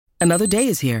Another day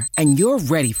is here, and you're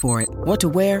ready for it. What to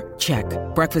wear? Check.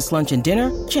 Breakfast, lunch, and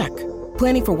dinner? Check.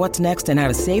 Planning for what's next and how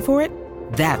to save for it?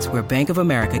 That's where Bank of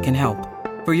America can help.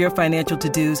 For your financial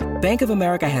to-dos, Bank of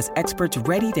America has experts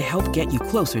ready to help get you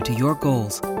closer to your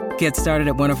goals. Get started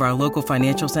at one of our local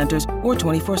financial centers or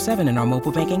 24/7 in our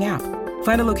mobile banking app.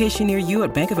 Find a location near you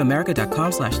at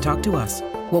bankofamerica.com/talktous.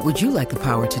 What would you like the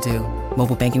power to do?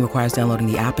 Mobile banking requires downloading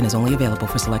the app and is only available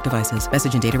for select devices.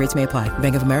 Message and data rates may apply.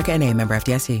 Bank of America N.A., member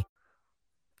FDIC.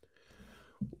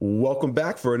 Welcome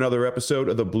back for another episode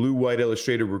of the Blue White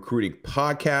Illustrated Recruiting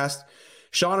Podcast.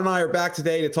 Sean and I are back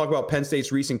today to talk about Penn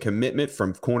State's recent commitment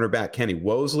from cornerback Kenny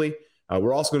Wosley.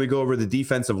 We're also going to go over the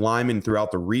defensive linemen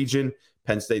throughout the region.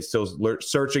 Penn State's still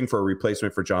searching for a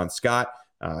replacement for John Scott.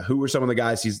 Who are some of the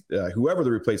guys whoever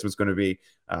the replacement's going to be,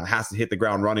 has to hit the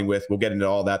ground running with. We'll get into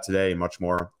all that today and much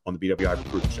more on the BWI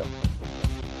Recruiting Show.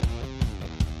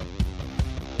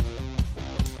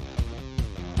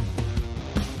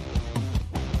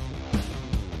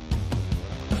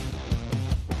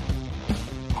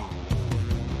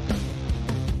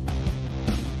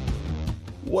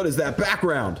 What is that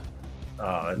background?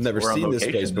 I've never seen this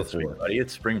place before. Buddy.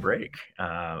 It's spring break.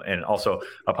 And also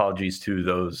apologies to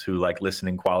those who like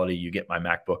listening quality. You get my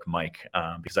MacBook mic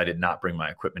because I did not bring my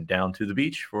equipment down to the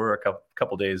beach for a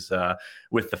couple days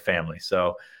with the family.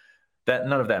 So that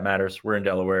none of that matters. We're in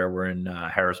Delaware. We're in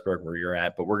Harrisburg, where you're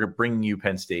at. But we're bringing you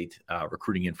Penn State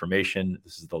recruiting information.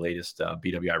 This is the latest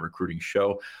BWI Recruiting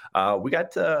Show. We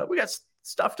got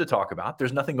stuff to talk about.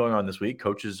 There's nothing going on this week.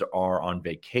 Coaches are on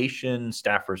vacation.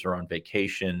 Staffers are on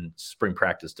vacation. Spring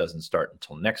practice doesn't start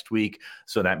until next week.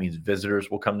 So that means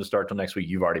visitors will come to start till next week.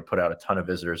 You've already put out a ton of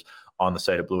visitors on the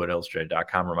site at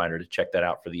blueillustrated.com. Reminder to check that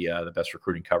out for the best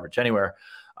recruiting coverage anywhere.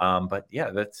 But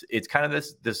yeah, it's kind of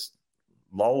this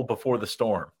lull before the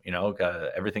storm.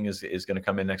 Everything is going to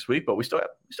come in next week, but we still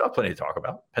have plenty to talk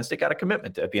about. Penn State got a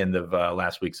commitment at the end of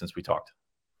last week since we talked.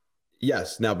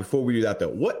 Yes. Now, before we do that,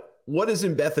 though, what is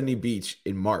in Bethany Beach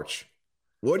in March?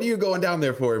 What are you going down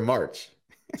there for in March?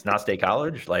 It's not State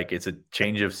College. Like, it's a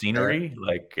change of scenery.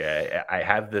 Like,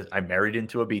 I'm married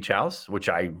into a beach house, which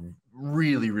I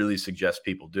really, really suggest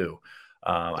people do.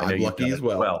 I know I'm lucky as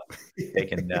well.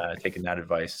 Taking that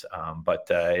advice. But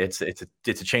it's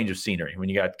a change of scenery. When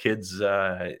you got kids,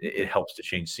 it helps to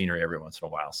change scenery every once in a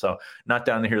while. So not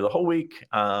down here the whole week.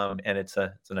 And it's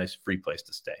a nice free place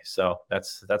to stay. So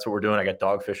that's what we're doing. I got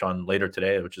Dogfish on later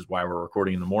today, which is why we're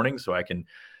recording in the morning, so I can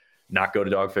not go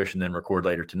to Dogfish and then record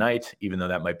later tonight, even though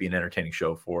that might be an entertaining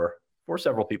show for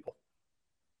several people.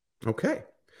 Okay.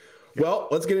 Well,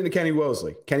 let's get into Kenny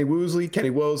Wosley. Kenny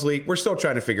Wosley. We're still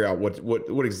trying to figure out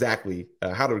what exactly,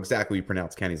 how to exactly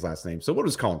pronounce Kenny's last name. So we'll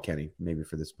just call him Kenny maybe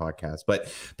for this podcast.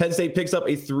 But Penn State picks up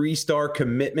a 3-star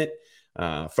commitment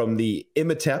from the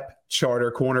Imatep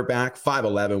charter cornerback,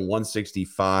 5'11",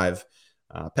 165.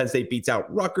 Penn State beats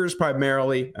out Rutgers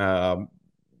primarily.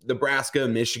 Nebraska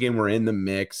and Michigan were in the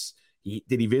mix.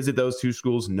 Did he visit those two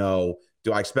schools? No.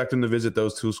 Do I expect him to visit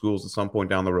those two schools at some point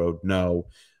down the road? No.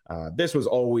 This was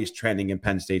always trending in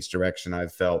Penn State's direction,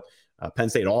 I've felt. Penn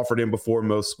State offered him before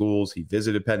most schools. He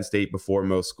visited Penn State before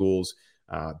most schools.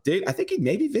 I think he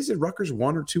maybe visited Rutgers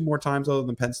one or two more times other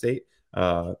than Penn State.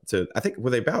 I think,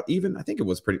 were they about even? I think it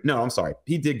was pretty. No, I'm sorry.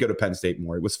 He did go to Penn State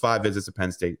more. It was 5 visits to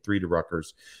Penn State, 3 to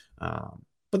Rutgers.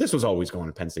 But this was always going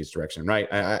in Penn State's direction, right?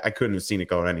 I couldn't have seen it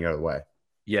go any other way.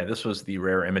 Yeah, this was the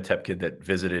rare Imatep kid that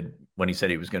visited when he said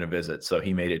he was going to visit. So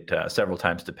he made it several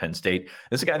times to Penn State.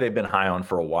 This is a guy they've been high on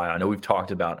for a while. I know we've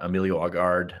talked about Emilio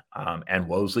Agard and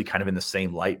Wosley kind of in the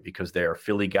same light because they're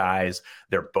Philly guys.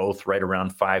 They're both right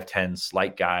around 5'10",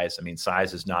 slight guys. I mean,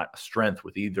 size is not a strength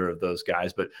with either of those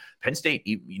guys. But Penn State,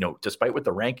 despite what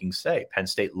the rankings say, Penn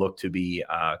State looked to be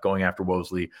going after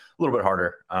Wosley a little bit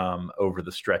harder over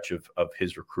the stretch of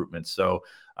his recruitment. So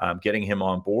getting him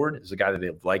on board is a guy that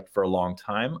they've liked for a long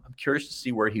time. I'm curious to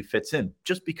see where he fits in,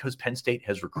 just because Penn State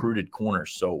has recruited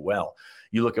corners so well.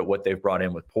 You look at what they've brought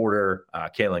in with Porter,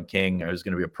 Kalen King, who's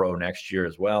going to be a pro next year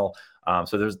as well.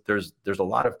 So there's a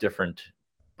lot of different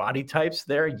body types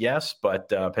there, yes, but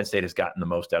Penn State has gotten the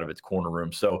most out of its corner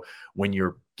room. So when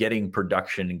you're getting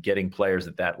production and getting players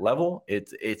at that level,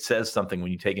 it says something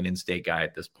when you take an in-state guy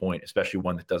at this point, especially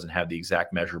one that doesn't have the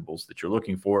exact measurables that you're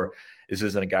looking for. This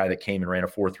isn't a guy that came and ran a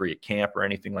 4.3 at camp or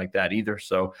anything like that either.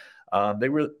 So they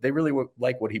really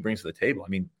like what he brings to the table. I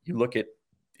mean, you look at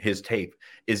his tape.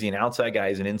 Is he an outside guy?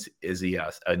 Is he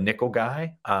a nickel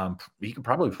guy? He could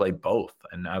probably play both.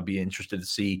 And I'd be interested to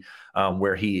see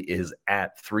where he is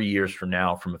at 3 years from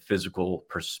now from a physical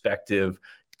perspective.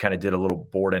 Kind of did a little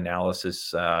board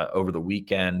analysis over the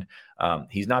weekend.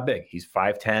 He's not big. He's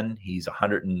 5'10". He's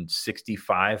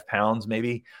 165 pounds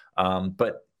maybe.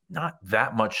 But not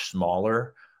that much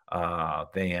smaller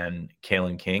than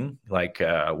Kalen King. Like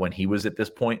when he was at this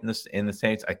point in the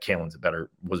Saints, Kalen's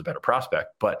was a better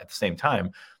prospect, but at the same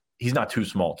time, he's not too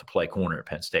small to play corner at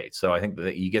Penn State. So I think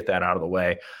that you get that out of the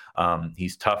way.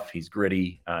 He's tough, he's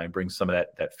gritty, he brings some of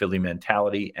that Philly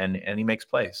mentality, and he makes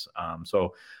plays. So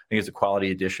I think it's a quality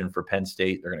addition for Penn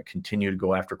State. They're going to continue to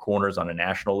go after corners on a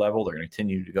national level. They're going to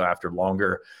continue to go after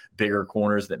longer, bigger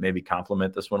corners that maybe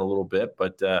complement this one a little bit.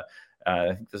 But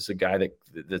I think this is a guy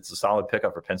that's a solid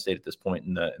pickup for Penn State at this point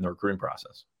in the recruiting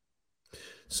process.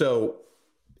 So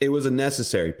it was a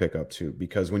necessary pickup too,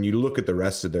 because when you look at the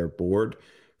rest of their board,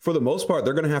 for the most part,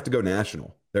 they're going to have to go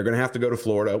national. They're going to have to go to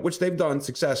Florida, which they've done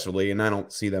successfully, and I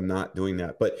don't see them not doing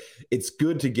that. But it's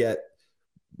good to get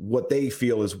what they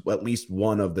feel is at least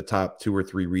one of the top 2 or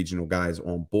 3 regional guys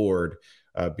on board,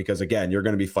 because, again, you're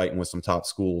going to be fighting with some top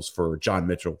schools for John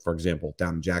Mitchell, for example,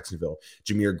 down in Jacksonville,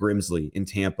 Jameer Grimsley in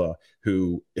Tampa,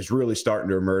 who is really starting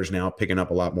to emerge now, picking up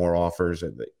a lot more offers.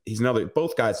 He's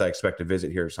both guys I expect to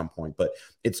visit here at some point, but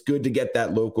it's good to get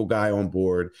that local guy on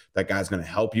board. That guy's going to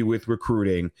help you with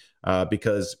recruiting,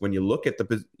 because when you look at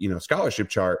the scholarship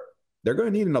chart, they're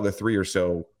going to need another 3 or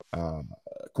so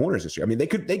corners this year. I mean, they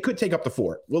could take up to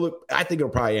 4. Well, I think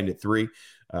it'll probably end at 3.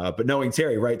 But knowing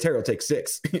Terry, right? Terry will take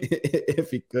 6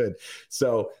 if he could.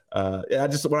 So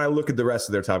when I look at the rest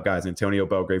of their top guys, Antonio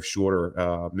Belgrave,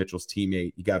 Shorter, Mitchell's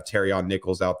teammate, you got Terry on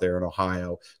Nichols out there in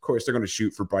Ohio. Of course, they're going to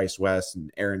shoot for Bryce West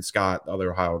and Aaron Scott, the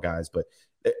other Ohio guys, but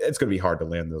it's going to be hard to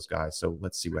land those guys. So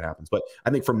let's see what happens. But I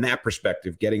think from that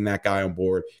perspective, getting that guy on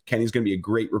board, Kenny's going to be a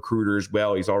great recruiter as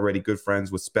well. He's already good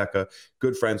friends with Specca,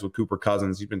 good friends with Cooper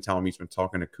Cousins. He's been telling me he's been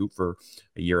talking to Coop for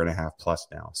a year and a half plus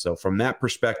now. So from that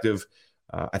perspective,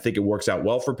 I think it works out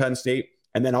well for Penn State.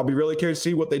 And then I'll be really curious to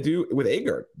see what they do with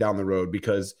Agard down the road,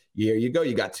 because here you go.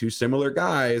 You got 2 similar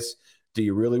guys. Do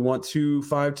you really want 2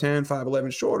 5'10",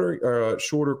 5'11"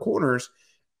 shorter corners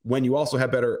when you also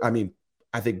have better,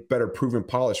 I think better proven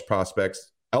polished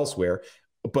prospects elsewhere,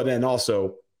 but then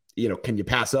also, can you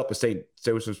pass up a St.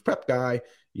 Joseph's Prep guy?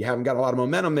 You haven't got a lot of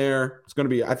momentum there. It's going to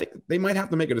be, I think they might have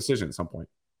to make a decision at some point.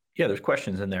 Yeah, there's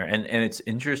questions in there. And it's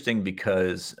interesting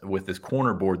because with this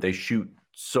corner board, they shoot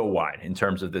so wide in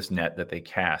terms of this net that they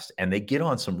cast, and they get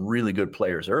on some really good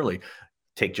players early.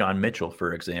 Take John Mitchell,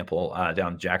 for example,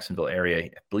 down in Jacksonville area. I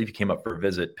believe he came up for a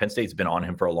visit. Penn State's been on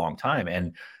him for a long time,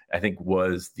 and I think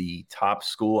was the top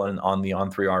school on the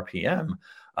On3 RPM.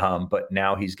 But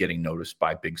now he's getting noticed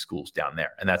by big schools down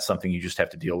there. And that's something you just have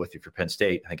to deal with if you're Penn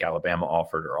State. I think Alabama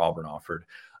offered or Auburn offered.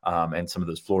 And some of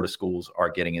those Florida schools are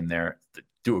getting in there,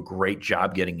 do a great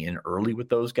job getting in early with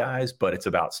those guys, but it's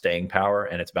about staying power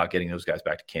and it's about getting those guys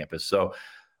back to campus. So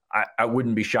I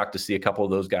wouldn't be shocked to see a couple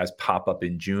of those guys pop up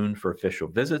in June for official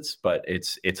visits, but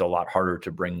it's a lot harder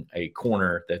to bring a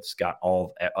corner that's got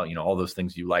all those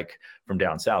things you like from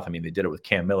down south. I mean, they did it with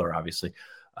Cam Miller, obviously,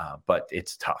 but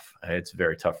it's tough. It's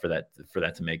very tough for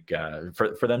them to make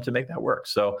that work.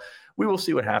 So we will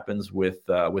see what happens with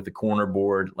the corner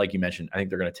board. Like you mentioned, I think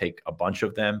they're going to take a bunch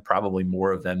of them, probably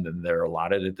more of them than they're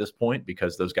allotted at this point,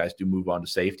 because those guys do move on to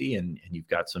safety, and you've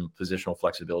got some positional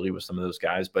flexibility with some of those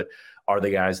guys. But are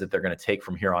the guys that they're going to take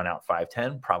from here on out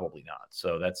 5'10"? Probably not.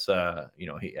 So that's I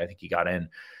think he got in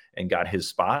and got his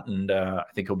spot, and I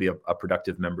think he'll be a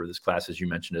productive member of this class, as you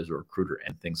mentioned, as a recruiter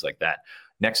and things like that.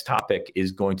 Next topic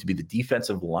is going to be the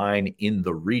defensive line in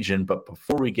the region. But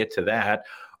before we get to that,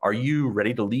 are you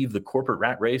ready to leave the corporate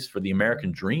rat race for the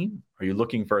American dream? Are you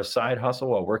looking for a side hustle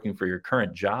while working for your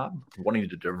current job, wanting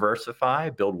to diversify,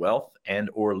 build wealth,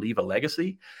 and or leave a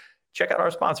legacy? Check out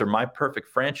our sponsor, My Perfect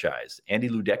Franchise. Andy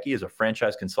Ludecki is a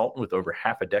franchise consultant with over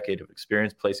half a decade of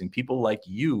experience placing people like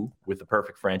you with the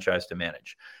perfect franchise to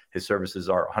manage. His services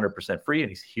are 100% free, and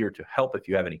he's here to help. If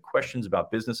you have any questions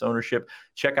about business ownership,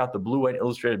 check out the Blue White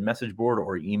Illustrated message board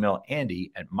or email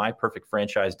Andy at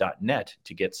myperfectfranchise.net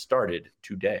to get started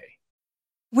today.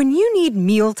 When you need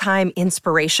mealtime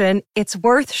inspiration, it's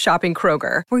worth shopping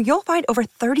Kroger, where you'll find over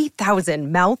 30,000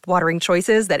 mouth-watering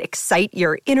choices that excite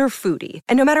your inner foodie.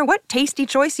 And no matter what tasty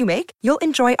choice you make, you'll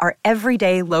enjoy our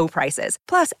everyday low prices,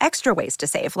 plus extra ways to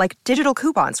save, like digital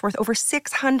coupons worth over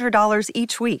 $600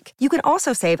 each week. You can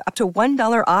also save up to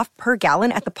 $1 off per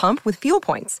gallon at the pump with fuel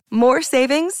points. More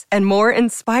savings and more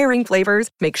inspiring flavors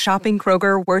make shopping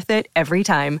Kroger worth it every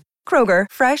time. Kroger,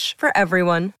 fresh for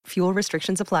everyone. Fuel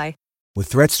restrictions apply. With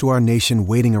threats to our nation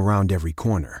waiting around every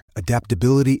corner,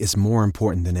 adaptability is more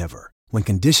important than ever. When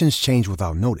conditions change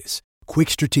without notice, quick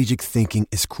strategic thinking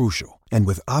is crucial. And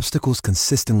with obstacles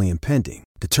consistently impending,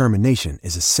 determination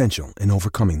is essential in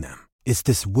overcoming them. It's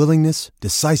this willingness,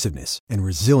 decisiveness, and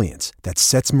resilience that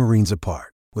sets Marines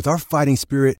apart. With our fighting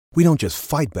spirit, we don't just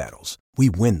fight battles, we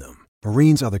win them.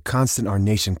 Marines are the constant our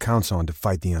nation counts on to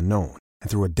fight the unknown. And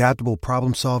through adaptable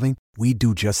problem solving, we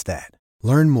do just that.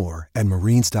 Learn more at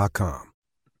marines.com.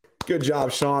 Good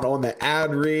job, Sean, on the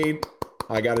ad read.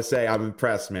 I got to say, I'm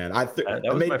impressed, man. That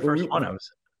was my first one. I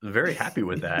was very happy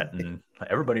with that. And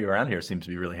everybody around here seems to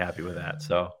be really happy with that.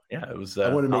 So, yeah, it was.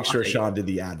 I wanted to make sure Sean did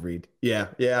the ad read. Yeah,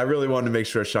 I really wanted to make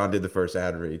sure Sean did the first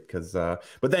ad read.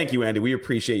 But thank you, Andy. We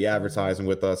appreciate you advertising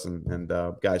with us. And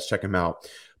guys, check him out.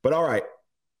 But all right,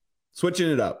 switching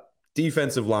it up.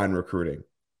 Defensive line recruiting.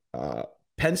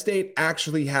 Penn State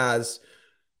actually has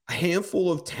a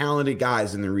handful of talented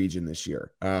guys in the region this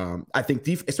year. I think,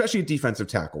 especially at defensive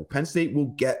tackle, Penn State will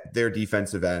get their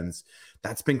defensive ends.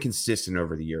 That's been consistent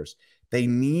over the years. They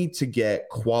need to get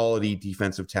quality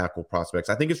defensive tackle prospects.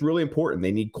 I think it's really important.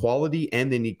 They need quality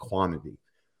and they need quantity.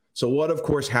 So what, of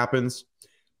course, happens?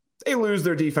 They lose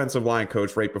their defensive line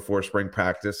coach right before spring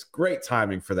practice. Great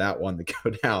timing for that one to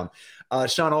go down.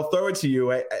 Sean, I'll throw it to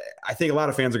you. I think a lot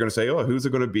of fans are going to say, oh, who's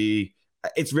it going to be?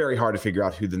 It's very hard to figure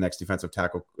out who the next defensive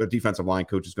line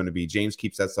coach is going to be. James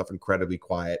keeps that stuff incredibly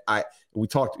quiet.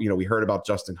 We heard about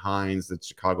Justin Hines, the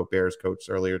Chicago Bears coach,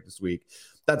 earlier this week.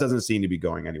 That doesn't seem to be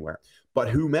going anywhere. But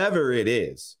whomever it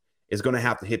is going to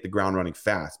have to hit the ground running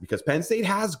fast because Penn State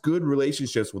has good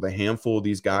relationships with a handful of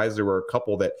these guys. There were a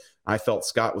couple that I felt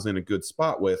Scott was in a good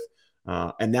spot with.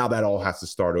 And now that all has to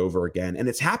start over again. And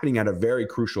it's happening at a very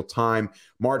crucial time.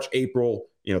 March, April,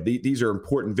 these are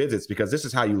important visits because this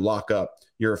is how you lock up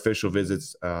your official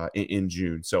visits in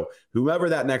June. So whoever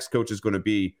that next coach is going to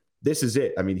be, this is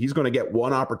it. I mean, he's going to get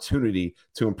one opportunity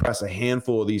to impress a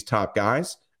handful of these top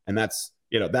guys. And that's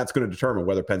going to determine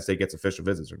whether Penn State gets official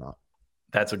visits or not.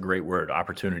 That's a great word,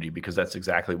 opportunity, because that's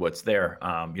exactly what's there.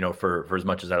 For as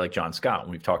much as I like John Scott, and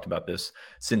we've talked about this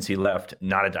since he left,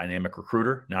 not a dynamic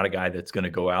recruiter, not a guy that's going to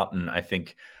go out and I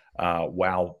think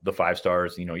wow the 5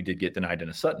 stars. He did get denied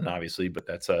Dennis Sutton, obviously, but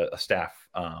that's a staff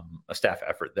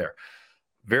effort there.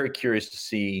 Very curious to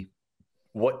see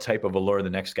what type of allure the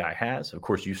next guy has. Of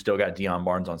course, you still got Deion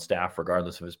Barnes on staff,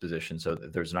 regardless of his position. So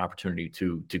there's an opportunity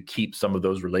to keep some of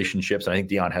those relationships. And I think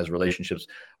Deion has relationships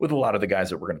with a lot of the guys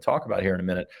that we're going to talk about here in a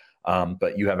minute.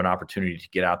 But you have an opportunity to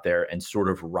get out there and sort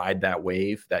of ride that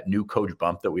wave. That new coach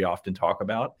bump that we often talk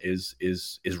about is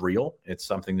real. It's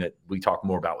something that we talk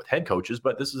more about with head coaches,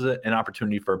 but this is an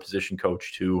opportunity for a position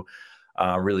coach to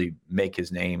really make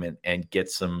his name and get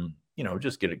some,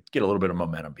 just get a little bit of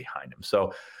momentum behind him.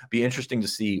 So be interesting to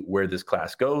see where this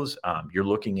class goes. You're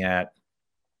looking at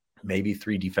maybe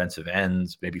 3 defensive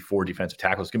ends, maybe 4 defensive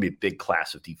tackles. It's going to be a big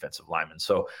class of defensive linemen.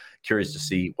 So curious to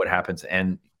see what happens.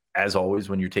 And as always,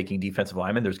 when you're taking defensive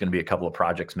linemen, there's going to be a couple of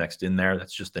projects mixed in there.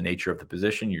 That's just the nature of the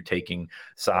position. You're taking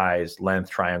size,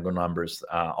 length, triangle numbers,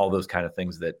 all those kind of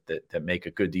things that make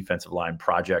a good defensive line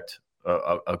project,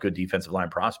 a good defensive line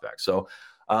prospect. So,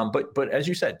 but as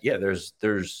you said, yeah,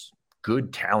 there's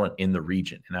good talent in the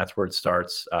region, and that's where it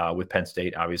starts with Penn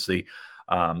State. Obviously,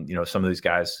 some of these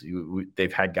guys,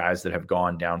 they've had guys that have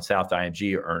gone down south.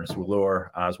 IMG, Ernest Wallur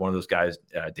is one of those guys.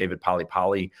 David Poly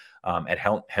at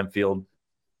Hempfield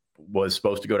was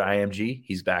supposed to go to IMG.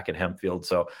 He's back at Hempfield,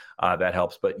 so that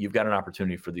helps. But you've got an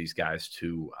opportunity for these guys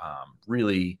to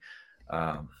really,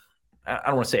 I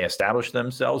don't want to say establish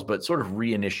themselves, but sort of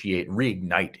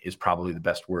reignite is probably the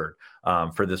best word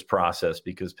for this process,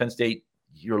 because Penn State,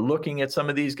 you're looking at some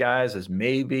of these guys as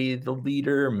maybe the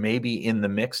leader, maybe in the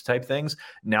mix type things.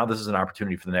 Now this is an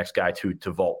opportunity for the next guy to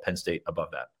vault Penn State above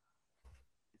that.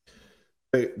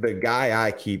 The guy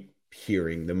I keep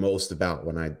hearing the most about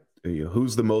when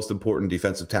who's the most important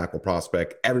defensive tackle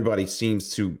prospect, everybody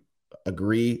seems to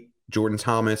agree. Jordan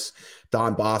Thomas,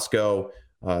 Don Bosco,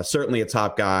 certainly a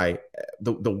top guy.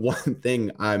 The one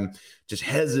thing I'm just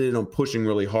hesitant on pushing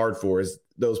really hard for is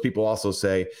those people also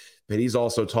say, but he's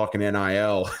also talking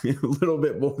NIL a little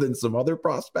bit more than some other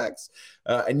prospects.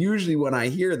 And usually when I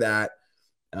hear that,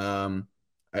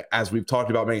 as we've talked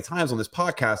about many times on this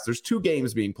podcast, there's 2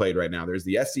 games being played right now. There's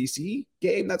the SEC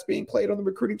game that's being played on the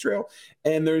recruiting trail,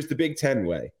 and there's the Big Ten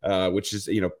way, which is,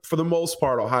 for the most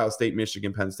part, Ohio State,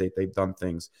 Michigan, Penn State, they've done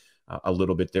things a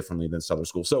little bit differently than Southern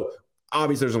schools. So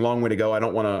obviously there's a long way to go. I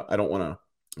don't want to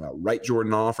write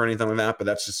Jordan off or anything like that, but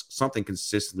that's just something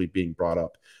consistently being brought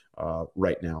up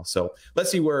right now. So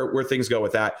let's see where things go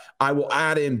with that. I will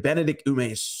add in Benedict Ume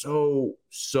is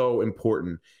so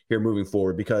important here moving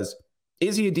forward, because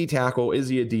is he a D tackle? Is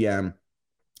he a DM?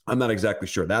 I'm not exactly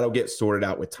sure. That'll get sorted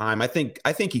out with time. I think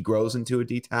he grows into a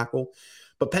D tackle,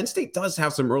 but Penn State does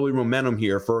have some early momentum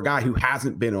here for a guy who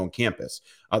hasn't been on campus.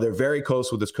 They're very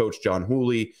close with his coach, John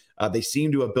Hooley. They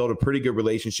seem to have built a pretty good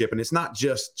relationship, and it's not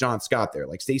just John Scott there.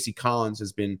 Like Stacey Collins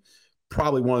has been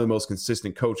probably one of the most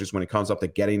consistent coaches when it comes up to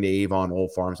getting to Avon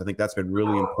Old Farms. I think that's been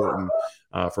really important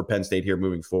for Penn State here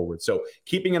moving forward. So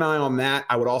keeping an eye on that.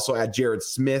 I would also add Jared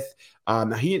Smith.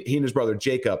 He and his brother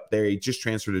Jacob, they just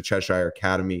transferred to Cheshire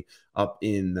Academy up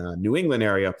in New England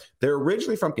area. They're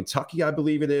originally from Kentucky, I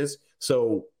believe it is.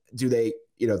 So do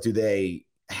they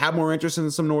have more interest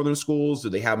in some northern schools? Do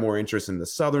they have more interest in the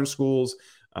southern schools?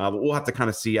 But we'll have to kind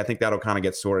of see. I think that'll kind of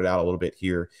get sorted out a little bit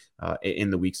here in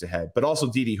the weeks ahead. But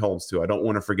also D.D. Holmes, too. I don't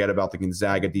want to forget about the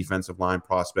Gonzaga defensive line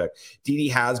prospect. D.D.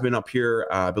 has been up here,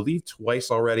 I believe,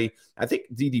 twice already. I think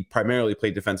D.D. primarily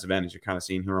played defensive end, as you're kind of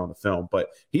seeing here on the film. But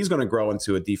he's going to grow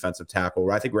into a defensive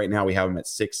tackle. I think right now we have him at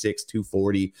 6'6",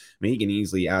 240. I mean, he can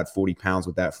easily add 40 pounds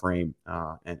with that frame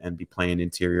and be playing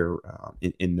interior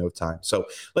in no time. So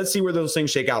let's see where those things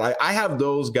shake out. I have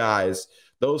those guys,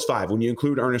 those five, when you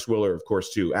include Ernest Willer, of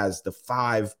course, too, as the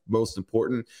five most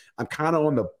important. I'm kind of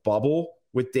on the bubble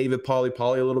with David Polly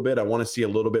a little bit. I want to see a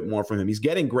little bit more from him. He's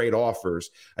getting great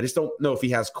offers. I just don't know if he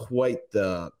has quite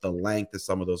the length of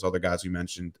some of those other guys you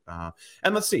mentioned.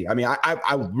 And let's see. I mean,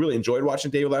 I really enjoyed watching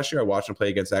David last year. I watched him play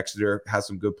against Exeter, has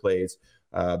some good plays.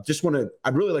 I'd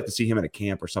really like to see him at a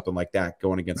camp or something like that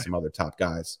going against some other top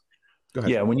guys. Go ahead.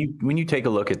 Yeah, when you take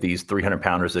a look at these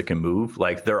 300-pounders that can move,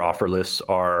 like their offer lists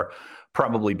are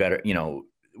probably better. You know,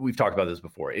 we've talked about this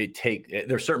before.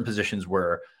 There's certain positions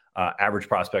where average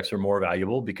prospects are more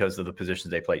valuable because of the positions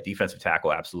they play. Defensive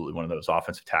tackle, absolutely one of those.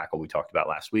 Offensive tackle, we talked about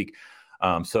last week.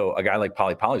 So a guy like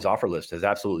Polly's offer list has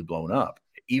absolutely blown up.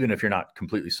 Even if you're not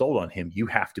completely sold on him, you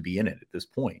have to be in it at this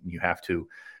point, and you have to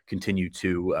continue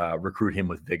to recruit him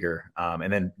with vigor.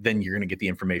 And then you're going to get the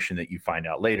information that you find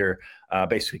out later.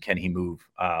 Basically, can he move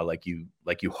like you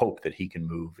hope that he can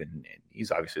move? And he's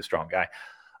obviously a strong guy.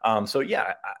 So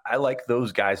yeah, I like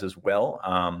those guys as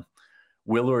well.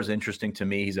 Willer is interesting to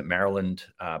me. He's at Maryland,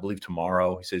 I believe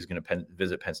tomorrow. He says he's going to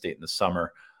visit Penn State in the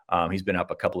summer. He's been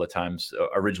up a couple of times,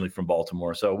 originally from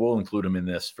Baltimore. So we'll include him in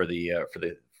this for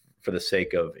the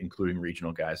sake of including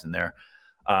regional guys in there.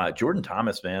 Jordan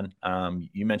Thomas, man,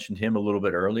 you mentioned him a little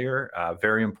bit earlier.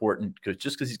 Very important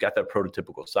because he's got that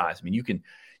prototypical size. I mean, you can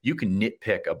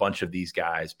nitpick a bunch of these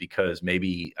guys because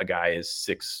maybe a guy is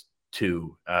 6'2"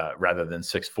 rather than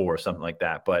 6'4", or something like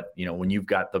that. But when you've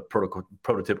got the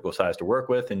prototypical size to work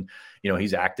with, and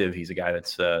he's active, he's a guy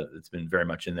that's been very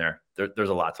much in there. There's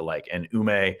a lot to like. And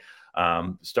Ume,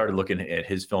 started looking at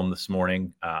his film this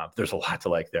morning. There's a lot to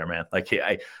like there, man. Like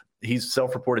he's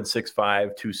self-reported 6'5",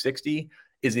 260.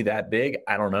 Is he that big?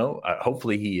 I don't know.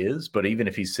 Hopefully he is. But even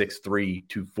if he's 6'3",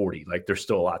 240, like there's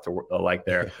still a lot to like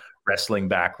there. Wrestling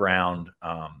background,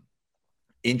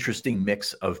 interesting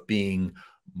mix of being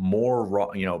more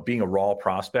raw, being a raw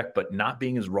prospect, but not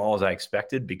being as raw as I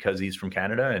expected because he's from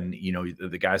Canada. And,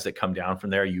 the guys that come down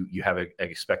from there, you have an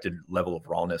expected level of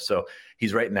rawness. So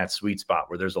he's right in that sweet spot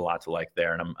where there's a lot to like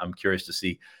there. And I'm curious to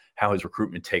see how his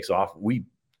recruitment takes off. We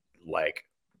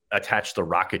attached the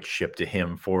rocket ship to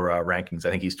him for rankings. I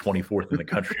think he's 24th in the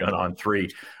country on 3.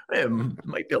 It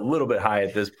might be a little bit high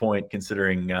at this point,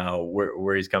 considering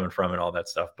where he's coming from and all that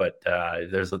stuff. But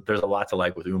there's a lot to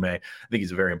like with Ume. I think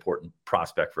he's a very important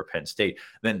prospect for Penn State.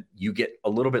 Then you get a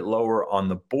little bit lower on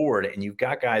the board, and you've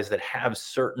got guys that have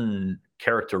certain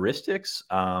characteristics.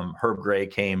 Herb Gray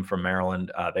came from Maryland.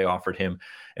 They offered him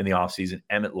in the offseason.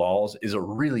 Emmett Laws is a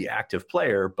really active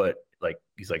player, but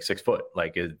he's like 6 foot.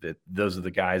 Those are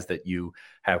the guys that you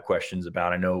have questions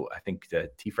about. I think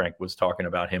that T. Frank was talking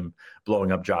about him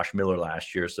blowing up Josh Miller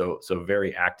last year. So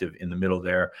very active in the middle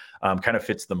there. Kind of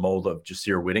fits the mold of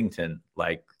Jasir Whittington,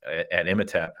 at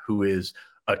Imatep, who is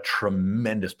a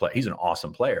tremendous player. He's an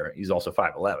awesome player. He's also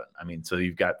 5'11". I mean, so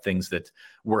you've got things that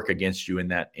work against you in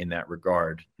that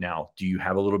regard. Now, do you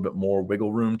have a little bit more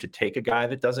wiggle room to take a guy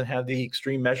that doesn't have the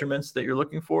extreme measurements that you're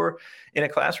looking for in a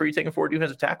class where you're taking 4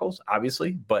 defensive tackles?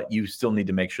 Obviously, but you still need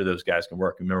to make sure those guys can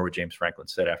work. Remember what James Franklin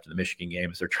said after the Michigan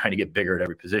game is they're trying to get bigger at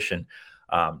every position.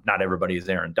 Not everybody is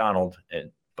Aaron Donald,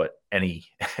 but any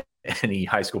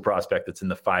high school prospect that's in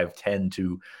the 5'10"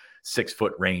 to 6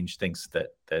 foot range thinks that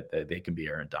they can be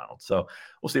Aaron Donald. So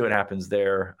we'll see what happens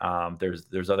there.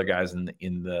 There's other guys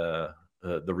in the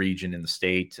region, in the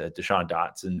state. Deshaun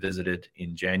Dotson visited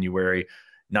in January,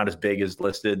 not as big as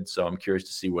listed. So I'm curious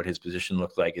to see what his position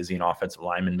looks like. Is he an offensive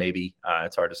lineman? Maybe.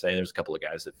 It's hard to say. There's a couple of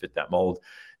guys that fit that mold.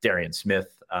 Darian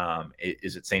Smith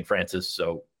is at St. Francis.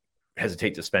 So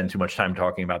hesitate to spend too much time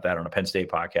talking about that on a Penn State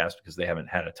podcast because they haven't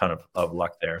had a ton of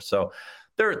luck there. So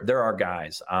there are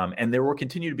guys, and there will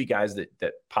continue to be guys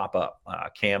that pop up.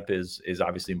 Camp is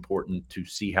obviously important to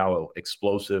see how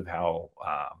explosive, how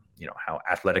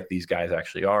athletic these guys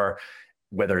actually are.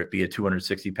 whether it be a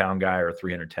 260-pound guy or a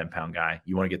 310-pound guy.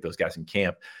 You want to get those guys in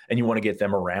camp, and you want to get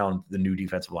them around the new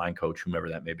defensive line coach, whomever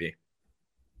that may be.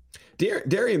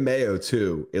 Darian Mayo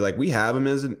too. Like, we have him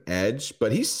as an edge,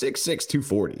 but he's 6'6",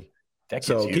 240.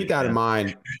 So keep that in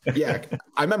mind. Yeah,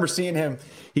 I remember seeing him.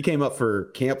 He came up for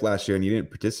camp last year, and he didn't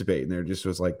participate. And there just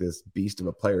was like this beast of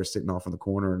a player sitting off in the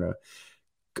corner in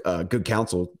a good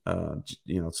counsel,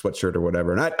 sweatshirt or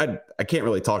whatever. And I can't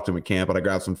really talk to him at camp, but I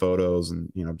grabbed some photos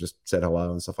and just said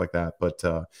hello and stuff like that. But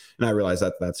and I realized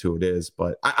that's who it is.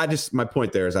 But I just, my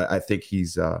point there is I think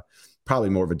he's probably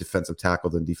more of a defensive tackle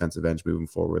than defensive end moving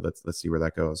forward. Let's see where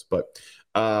that goes. But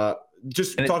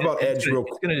just talk about edge real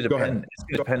quick. It's going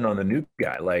to depend on the new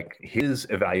guy. Like, his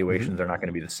evaluations are not going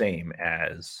to be the same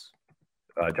as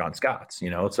John Scott's,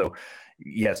 So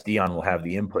yes, Dion will have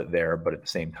the input there, but at the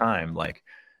same time, like,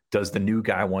 does the new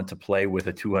guy want to play with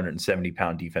a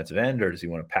 270-pound defensive end, or does he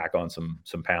want to pack on some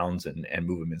pounds and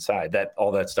move him inside?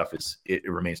 All that stuff it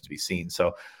remains to be seen.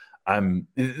 So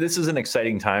this is an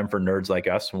exciting time for nerds like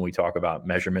us when we talk about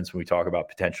measurements, when we talk about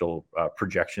potential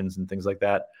projections and things like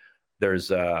that.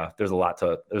 There's a lot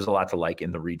to like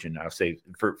in the region, I would say,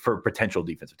 for potential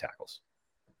defensive tackles.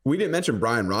 We didn't mention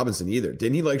Brian Robinson either.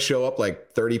 Didn't he show up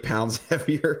like 30 pounds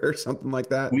heavier or something like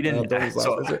that? We didn't.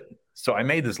 So I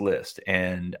made this list,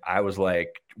 and I was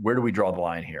like, where do we draw the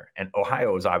line here? And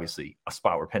Ohio is obviously a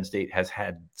spot where Penn State has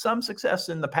had some success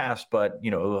in the past, but a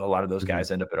lot of those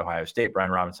guys end up at Ohio State.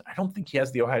 Brian Robinson, I don't think he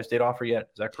has the Ohio State offer yet.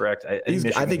 Is that correct? I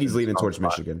think he's leaning towards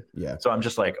Michigan. Yeah. So I'm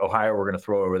just like, Ohio, we're going to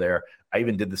throw over there. I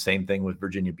even did the same thing with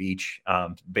Virginia Beach,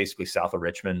 basically south of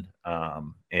Richmond,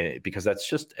 because that's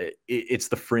just it's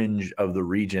the fringe of the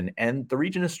region, and the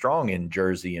region is strong in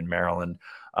Jersey and Maryland,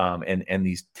 and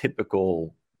these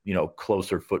typical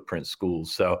closer footprint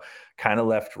schools. So kind of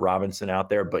left Robinson out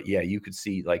there, but yeah, you could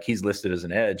see, like, he's listed as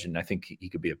an edge, and I think he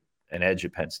could be an edge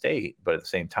at Penn State. But at the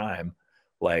same time,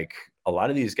 like, a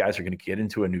lot of these guys are going to get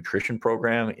into a nutrition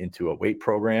program, into a weight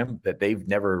program that they've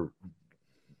never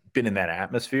been in that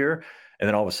atmosphere, and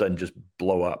then all of a sudden just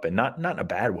blow up, and not in a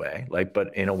bad way, like,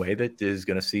 but in a way that is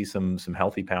going to see some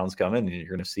healthy pounds come in, and you're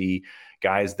going to see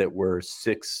guys that were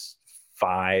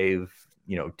 6'5",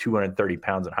 230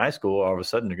 pounds in high school, all of a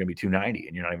sudden they're going to be 290,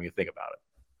 and you're not even going to think about it.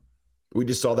 We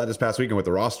just saw that this past weekend with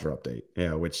the roster update,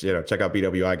 which, check out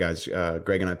BWI guys.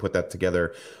 Greg and I put that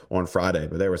together on Friday,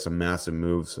 but there were some massive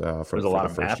moves for a lot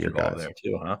of first year guys there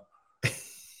too, huh?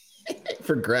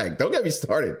 For Greg, don't get me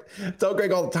started. Tell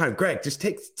Greg all the time, Greg, just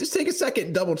take a second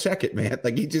and double check it, man.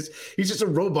 Like, he's just a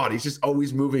robot. He's just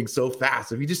always moving so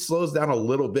fast. If he just slows down a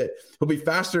little bit, he'll be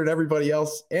faster than everybody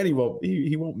else, and he won't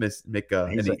make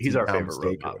he's our favorite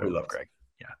robot. We love Greg.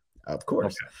 Yeah, of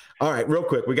course. Okay. All right, real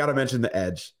quick, we got to mention the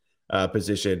edge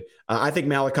position. I think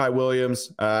Malachi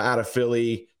Williams out of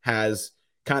Philly has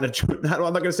kind of, I'm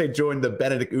not going to say joined the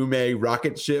Benedict Ume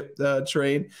rocket ship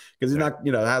train, because he's not,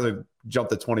 hasn't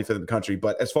jumped to 25th in the country.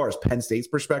 But as far as Penn State's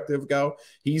perspective go,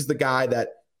 he's the guy that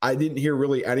I didn't hear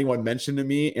really anyone mention to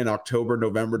me in October,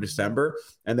 November, December.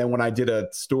 And then when I did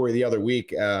a story the other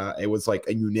week, it was like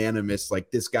a unanimous,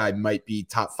 like, this guy might be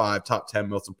top 5, top 10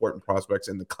 most important prospects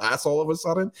in the class all of a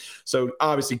sudden. So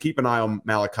obviously keep an eye on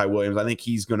Malachi Williams. I think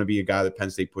he's going to be a guy that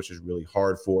Penn State pushes really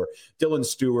hard for. Dylan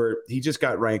Stewart, he just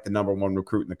got ranked the #1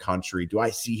 recruit in the country. Do I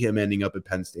see him ending up at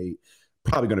Penn State?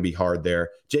 Probably going to be hard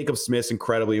there. Jacob Smith's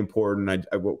incredibly important.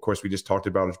 Of course, we just talked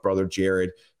about his brother,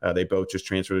 Jared. They both just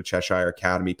transferred to Cheshire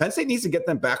Academy. Penn State needs to get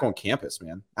them back on campus,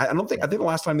 man. I think the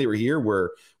last time they were here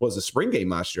was the spring game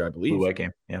last year, I believe. Blue White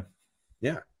game. Yeah.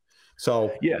 Yeah.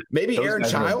 So maybe Aaron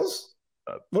Childs.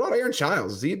 What about Aaron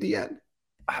Childs? Is he at the end?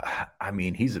 I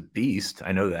mean, he's a beast.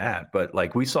 I know that. But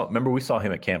like, we saw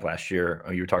him at camp last year.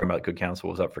 You were talking about Good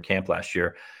Counsel was up for camp last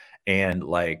year. And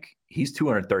like, he's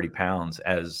 230 pounds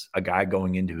as a guy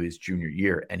going into his junior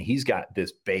year, and he's got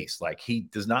this base. Like, he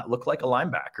does not look like a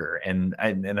linebacker, and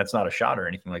that's not a shot or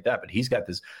anything like that, but he's got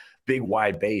this big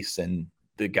wide base. And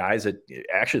the guys at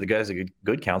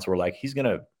Good Counsel were like, he's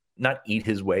gonna not eat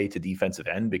his way to defensive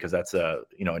end, because that's a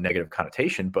negative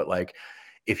connotation, but like,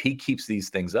 if he keeps these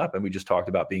things up, and we just talked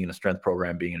about being in a strength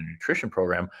program, being in a nutrition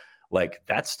program, like,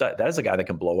 that is a guy that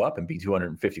can blow up and be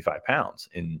 255 pounds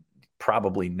and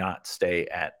probably not stay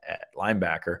at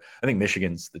linebacker. I think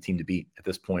Michigan's the team to beat at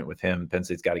this point with him. Penn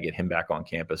State's got to get him back on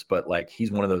campus, but like,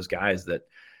 he's one of those guys that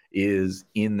is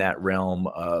in that realm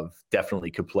of definitely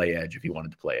could play edge if he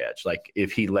wanted to play edge. Like,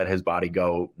 if he let his body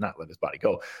go, not let his body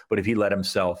go, but if he let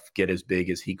himself get as big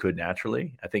as he could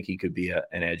naturally, I think he could be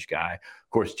an edge guy. Of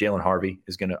course, Jalen Harvey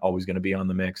is always going to be on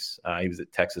the mix. He was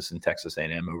at Texas and Texas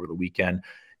A&M over the weekend.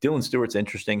 Dylan Stewart's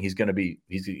interesting. He's going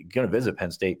to visit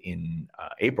Penn State in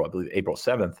April, I believe April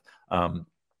 7th.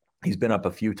 He's been up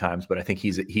a few times, but I think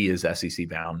he is SEC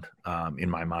bound in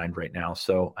my mind right now.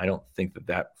 So I don't think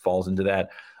that falls into that.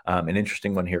 An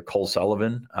interesting one here, Cole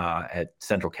Sullivan at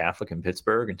Central Catholic in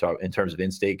Pittsburgh. In terms of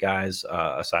in-state guys,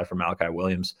 aside from Malachi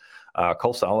Williams,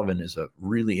 Cole Sullivan is a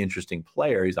really interesting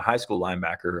player. He's a high school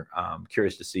linebacker.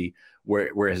 Curious to see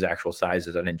where his actual size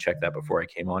is. I didn't check that before I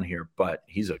came on here, but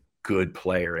he's a good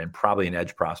player and probably an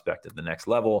edge prospect at the next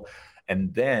level.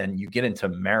 And then you get into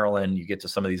Maryland, you get to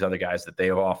some of these other guys that they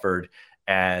have offered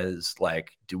as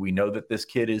like, do we know that this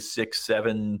kid is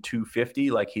 6'7", 250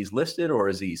 like he's listed, or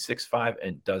is he 6'5"?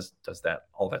 And does that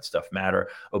all that stuff matter?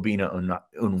 Obina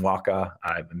Unwaka,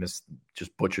 I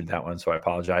just butchered that one, so I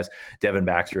apologize. Devin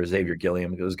Baxter, Xavier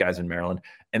Gilliam, those guys in Maryland.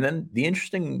 And then the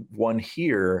interesting one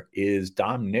here is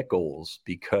Dom Nichols,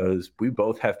 because we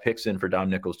both have picks in for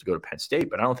Dom Nichols to go to Penn State,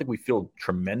 but I don't think we feel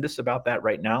tremendous about that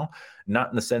right now.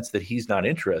 Not in the sense that he's not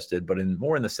interested, but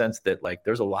more in the sense that like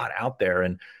there's a lot out there,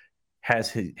 and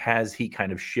has he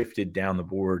kind of shifted down the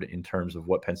board in terms of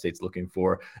what Penn State's looking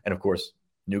for? And of course,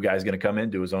 new guy's going to come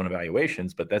in, do his own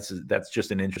evaluations, but that's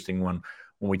just an interesting one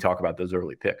when we talk about those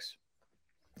early picks.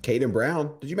 Caden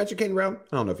Brown. Did you mention Caden Brown?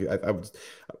 I don't know if you.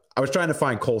 I was trying to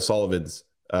find Cole Sullivan's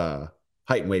height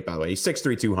and weight. By the way, he's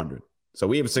 6'3", 200. So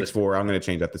we have a 6'4". I'm going to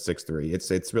change that to 6'3".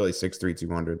 It's really 6'3",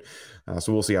 200.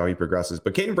 So we'll see how he progresses.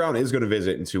 But Caden Brown is going to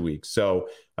visit in 2 weeks. So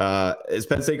is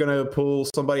Penn State going to pull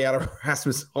somebody out of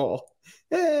Rasmus Hall?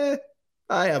 I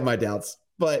have my doubts.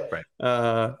 But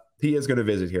right. He is going to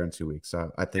visit here in 2 weeks.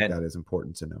 So I think that is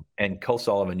important to know. And Cole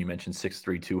Sullivan, you mentioned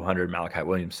 6'3", 200. Malachi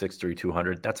Williams, 6'3",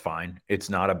 200. That's fine. It's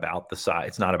not about the size.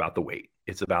 It's not about the weight.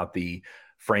 It's about the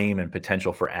frame and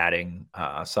potential for adding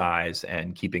size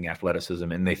and keeping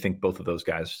athleticism. And they think both of those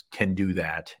guys can do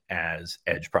that as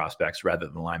edge prospects rather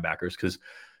than linebackers. Because,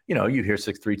 you hear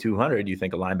 6'3", 200, you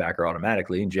think a linebacker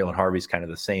automatically. And Jalen Harvey's kind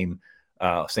of the same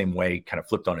way, kind of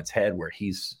flipped on its head, where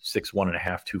he's 6'1.5",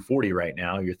 240 right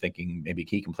now. You're thinking maybe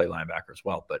he can play linebacker as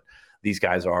well. But these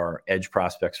guys are edge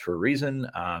prospects for a reason.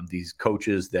 These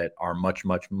coaches that are much,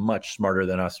 much, much smarter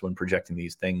than us when projecting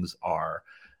these things are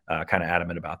kind of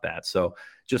adamant about that. So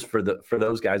just for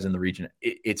those guys in the region,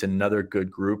 it's another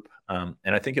good group. And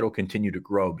I think it'll continue to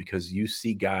grow, because you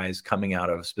see guys coming out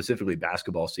of specifically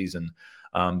basketball season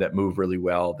that move really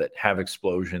well, that have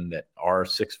explosion, that are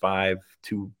 6'5",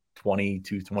 220,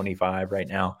 225 right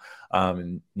now.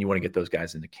 And you want to get those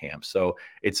guys into camp. So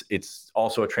it's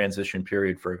also a transition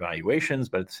period for evaluations,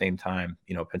 but at the same time,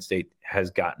 Penn State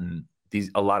has gotten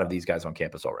a lot of these guys on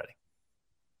campus already.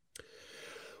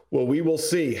 Well, we will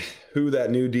see who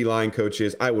that new D-line coach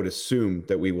is. I would assume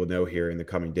that we will know here in the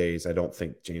coming days. I don't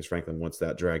think James Franklin wants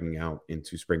that dragging out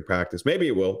into spring practice. Maybe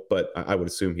it will, but I would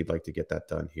assume he'd like to get that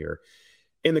done here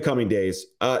in the coming days.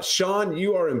 Sean,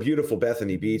 you are in beautiful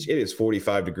Bethany Beach. It is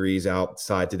 45 degrees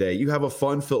outside today. You have a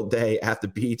fun-filled day at the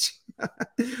beach.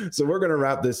 So we're going to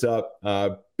wrap this up.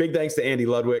 Big thanks to Andy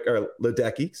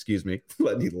Ledecky, excuse me.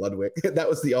 Andy Ludwig. That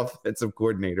was the offensive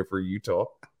coordinator for Utah.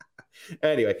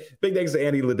 Anyway, big thanks to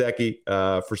Andy Ledecky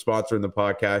for sponsoring the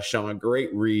podcast. Sean,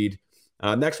 great read.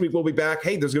 Next week, we'll be back.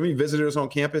 Hey, there's going to be visitors on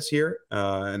campus here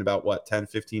in about, 10,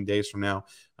 15 days from now.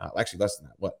 Actually, less than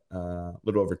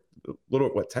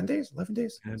that. 10 days, 11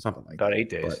 days? Something like about that. 8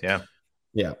 days, but, yeah.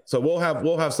 Yeah, so we'll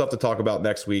have stuff to talk about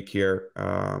next week here.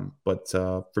 But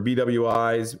for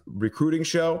BWI's Recruiting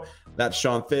Show, that's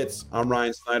Sean Fitz. I'm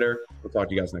Ryan Snyder. We'll talk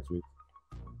to you guys next week.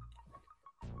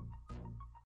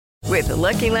 With the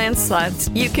Lucky Land Slots,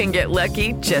 you can get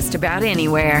lucky just about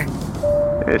anywhere.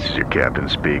 This is your captain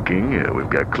speaking. We've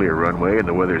got clear runway and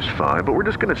the weather's fine, but we're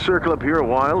just going to circle up here a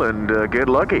while and get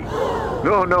lucky.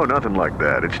 No, nothing like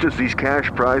that. It's just these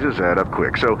cash prizes add up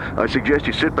quick. So I suggest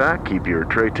you sit back, keep your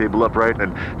tray table upright,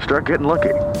 and start getting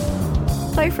lucky.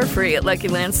 Play for free at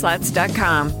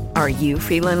LuckyLandSlots.com. Are you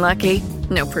feeling lucky?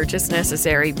 No purchase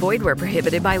necessary. Void where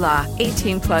prohibited by law.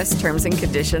 18+ terms and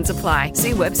conditions apply.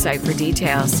 See website for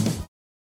details.